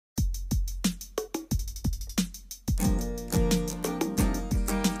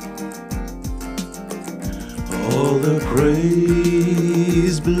All the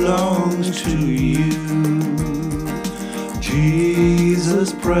praise belongs to you,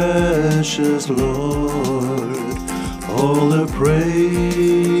 Jesus, precious Lord. All the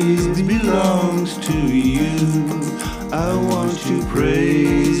praise belongs to you. I want to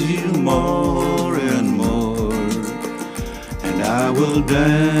praise you more and more, and I will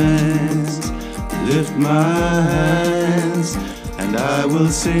dance, lift my hands, and I will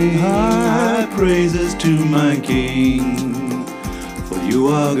sing high praises to my King. For you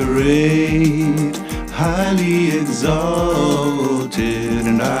are great, highly exalted,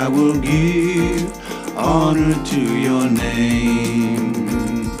 and I will give honor to your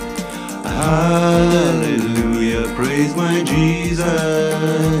name. Hallelujah, praise my Jesus.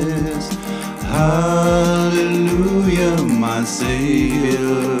 Hallelujah, my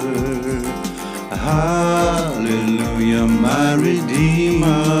Savior. Hallelujah, my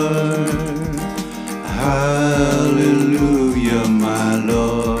Redeemer. Hallelujah, my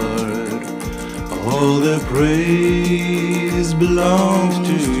Lord. All the praise belongs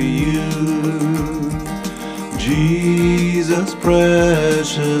to you, Jesus,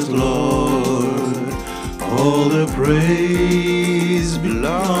 precious Lord. All the praise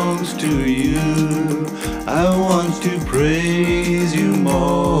belongs to you. I want to praise you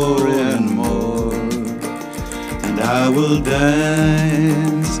more and more, and I will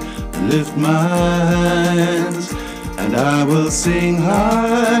dance, lift my hands, and I will sing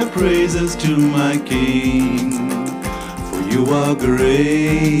high praises to my King. For you are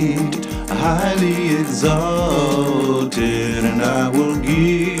great, highly exalted, and I will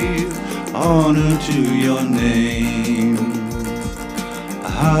give honor to your name.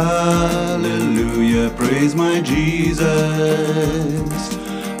 Hallelujah, praise my Jesus.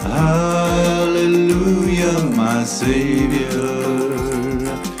 Hallelujah, my Savior.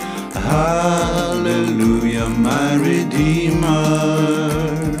 Hallelujah, my Redeemer.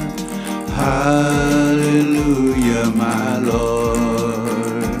 Hallelujah, my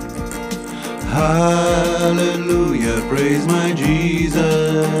Lord. Hallelujah, praise my Jesus.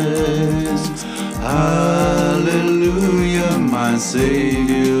 Hallelujah, my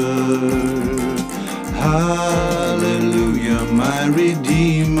Savior. Hallelujah, my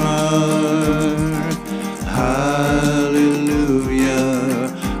Redeemer.